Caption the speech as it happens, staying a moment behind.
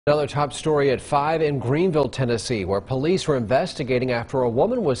Another top story at 5 in Greeneville, Tennessee, where police were investigating after a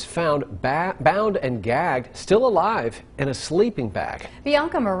woman was found bound and gagged, still alive, in a sleeping bag.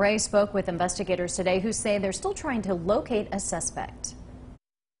 Bianca Murray spoke with investigators today who say they're still trying to locate a suspect.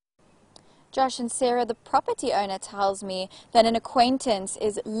 Josh and Sarah, the property owner tells me that an acquaintance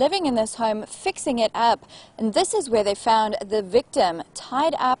is living in this home, fixing it up. And this is where they found the victim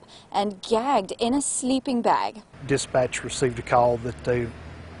tied up and gagged in a sleeping bag. Dispatch received a call that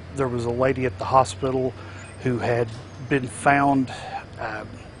there was a lady at the hospital who had been found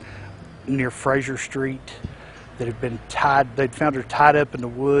near Fraser Street that had been tied. They'd found her tied up in the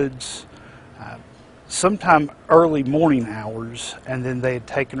woods sometime early morning hours, and then they had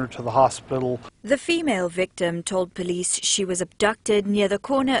taken her to the hospital. The female victim told police she was abducted near the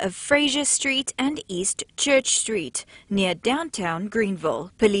corner of Fraser Street and East Church Street, near downtown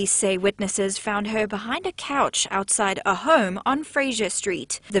Greeneville. Police say witnesses found her behind a couch outside a home on Fraser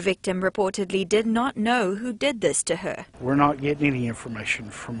Street. The victim reportedly did not know who did this to her. We're not getting any information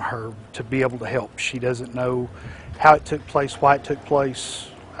from her to be able to help. She doesn't know how it took place, why it took place.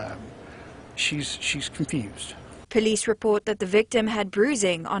 She's confused. Police report that the victim had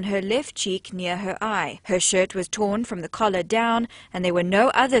bruising on her left cheek near her eye. Her shirt was torn from the collar down, and there were no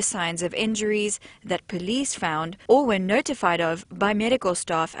other signs of injuries that police found or were notified of by medical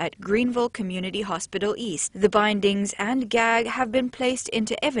staff at Greeneville Community Hospital East. The bindings and gag have been placed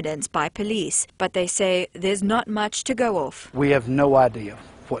into evidence by police, but they say there's not much to go off. We have no idea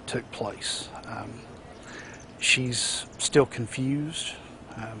what took place. She's still confused.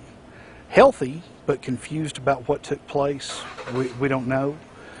 Healthy, but confused about what took place. We don't know.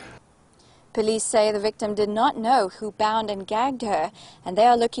 Police say the victim did not know who bound and gagged her, and they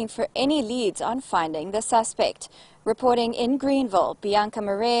are looking for any leads on finding the suspect. Reporting in Greeneville, Bianca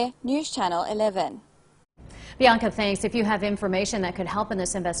Murray, News Channel 11. Bianca, thanks. If you have information that could help in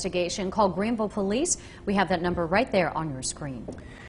this investigation, call Greeneville Police. We have that number right there on your screen.